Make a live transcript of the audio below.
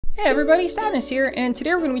Hey everybody, Sadness here, and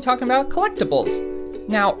today we're going to be talking about collectibles.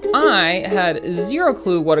 Now, I had zero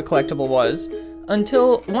clue what a collectible was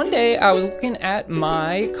until one day I was looking at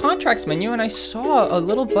my contracts menu and I saw a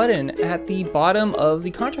little button at the bottom of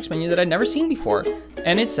the contracts menu that I'd never seen before,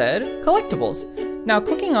 and it said collectibles. Now,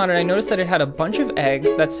 clicking on it, I noticed that it had a bunch of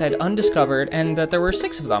eggs that said undiscovered and that there were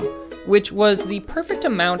 6 of them, which was the perfect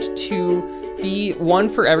amount to be one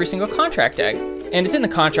for every single contract egg. And it's in the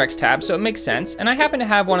contracts tab, so it makes sense. And I happen to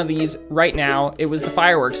have one of these right now. It was the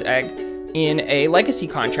fireworks egg in a legacy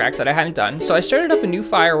contract that I hadn't done. So I started up a new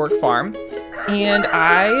firework farm and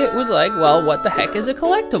I was like, well, what the heck is a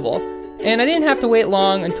collectible? And I didn't have to wait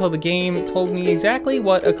long until the game told me exactly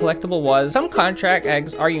what a collectible was. Some contract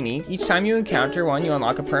eggs are unique. Each time you encounter one, you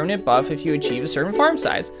unlock a permanent buff if you achieve a certain farm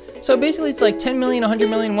size. So basically it's like 10 million, 100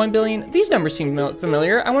 million, 1 billion. These numbers seem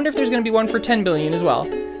familiar. I wonder if there's gonna be one for 10 billion as well.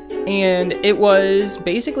 And it was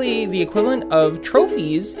basically the equivalent of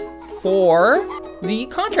trophies for the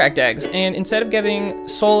contract eggs. And instead of giving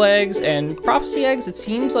soul eggs and prophecy eggs, it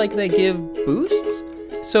seems like they give boosts.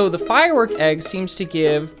 So the firework egg seems to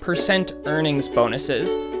give percent earnings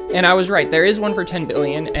bonuses. And I was right, there is one for 10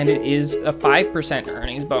 billion and it is a 5%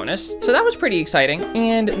 earnings bonus. So that was pretty exciting.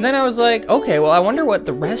 And then I was like, okay, well, I wonder what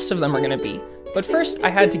the rest of them are gonna be. But first I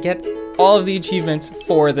had to get all of the achievements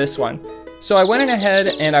for this one. So I went in ahead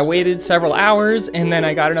and I waited several hours and then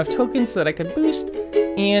I got enough tokens so that I could boost,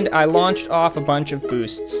 and I launched off a bunch of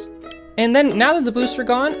boosts. And then now that the boosts were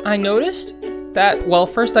gone, I noticed that, well,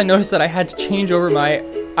 first I noticed that I had to change over my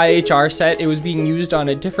IHR set. It was being used on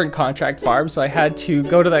a different contract farm, so I had to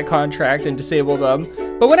go to that contract and disable them.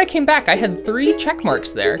 But when I came back, I had 3 check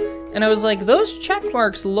marks there. And I was like, those check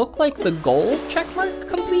marks look like the gold check mark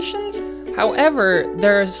completions. However,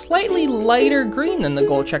 they're slightly lighter green than the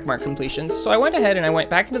gold checkmark completions. So I went ahead and I went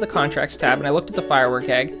back into the contracts tab and I looked at the firework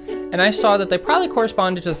egg and I saw that they probably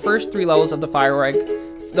corresponded to the first 3 levels of the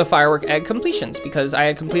firework egg completions because I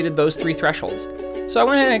had completed those 3 thresholds. So I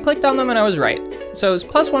went ahead and I clicked on them and I was right. So it was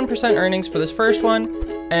plus 1% earnings for this first one.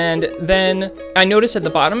 And then I noticed at the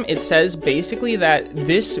bottom, it says basically that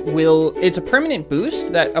it's a permanent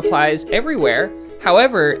boost that applies everywhere.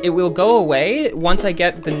 However, it will go away once I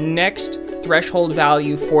get the next threshold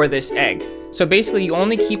value for this egg. So basically you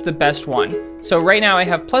only keep the best one. So right now I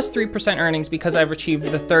have plus 3% earnings because I've achieved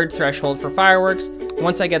the 3rd threshold for fireworks.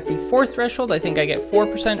 Once I get the 4th threshold, I think I get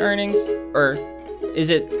 4% earnings, or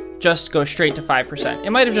is it just go straight to 5%? It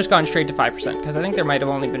might have just gone straight to 5% because I think there might have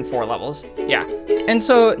only been 4 levels. Yeah. And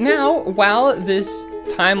so now, while this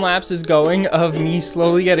time lapse is going of me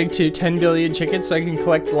slowly getting to 10 billion chickens so I can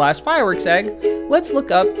collect the last fireworks egg, let's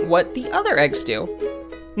look up what the other eggs do.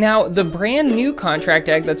 Now, the brand new contract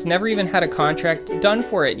egg that's never even had a contract done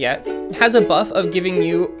for it yet has a buff of giving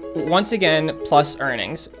you, once again, plus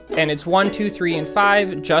earnings. And it's 1, 2, 3, and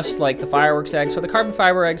 5, just like the fireworks egg. So the carbon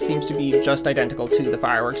fiber egg seems to be just identical to the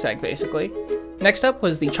fireworks egg, basically. Next up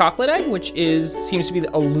was the chocolate egg, which seems to be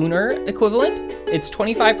a lunar equivalent. It's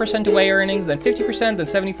 25% away earnings, then 50%, then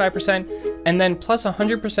 75%, and then plus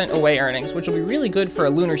 100% away earnings, which will be really good for a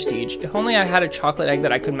lunar siege. If only I had a chocolate egg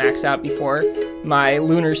that I could max out before my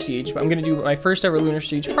lunar siege, but I'm gonna do my first ever lunar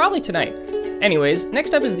siege probably tonight. Anyways,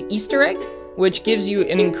 next up is the Easter egg, which gives you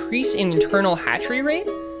an increase in internal hatchery rate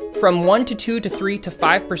from 1 to 2 to 3 to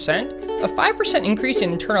 5%. A 5% increase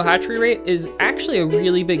in internal hatchery rate is actually a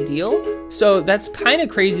really big deal, so that's kind of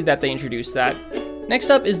crazy that they introduced that.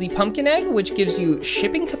 Next up is the pumpkin egg, which gives you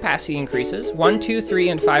shipping capacity increases, 1, 2, 3,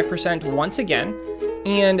 and 5% once again.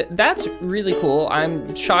 And that's really cool.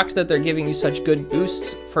 I'm shocked that they're giving you such good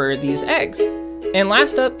boosts for these eggs. And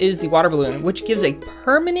last up is the water balloon, which gives a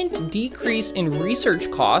permanent decrease in research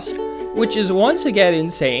cost, which is once again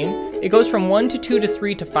insane. It goes from 1 to 2 to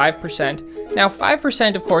 3 to 5%. Now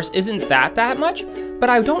 5% of course isn't that much, but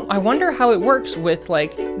I wonder how it works with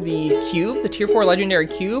like the cube, the tier 4 legendary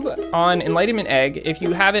cube on enlightenment egg. If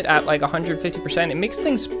you have it at like 150%, it makes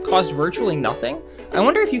things cost virtually nothing. I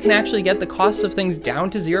wonder if you can actually get the costs of things down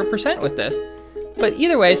to 0% with this. But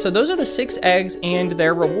either way, so those are the 6 eggs and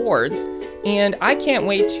their rewards. And I can't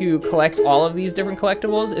wait to collect all of these different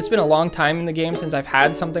collectibles. It's been a long time in the game since I've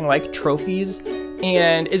had something like trophies.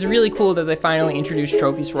 And it's really cool that they finally introduced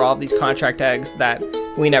trophies for all of these contract eggs that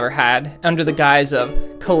we never had under the guise of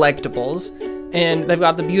collectibles. And they've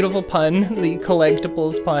got the beautiful pun, the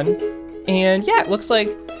collectibles pun. And yeah, it looks like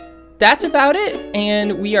that's about it.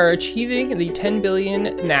 And we are achieving the 10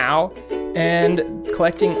 billion now and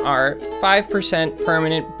collecting our 5%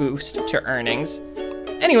 permanent boost to earnings.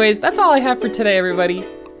 Anyways, that's all I have for today, everybody.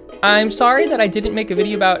 I'm sorry that I didn't make a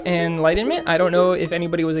video about enlightenment. I don't know if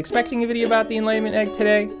anybody was expecting a video about the enlightenment egg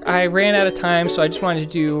today. I ran out of time, so I just wanted to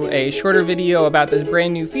do a shorter video about this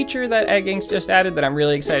brand new feature that Egg Inc. just added that I'm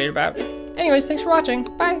really excited about. Anyways, thanks for watching.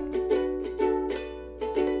 Bye.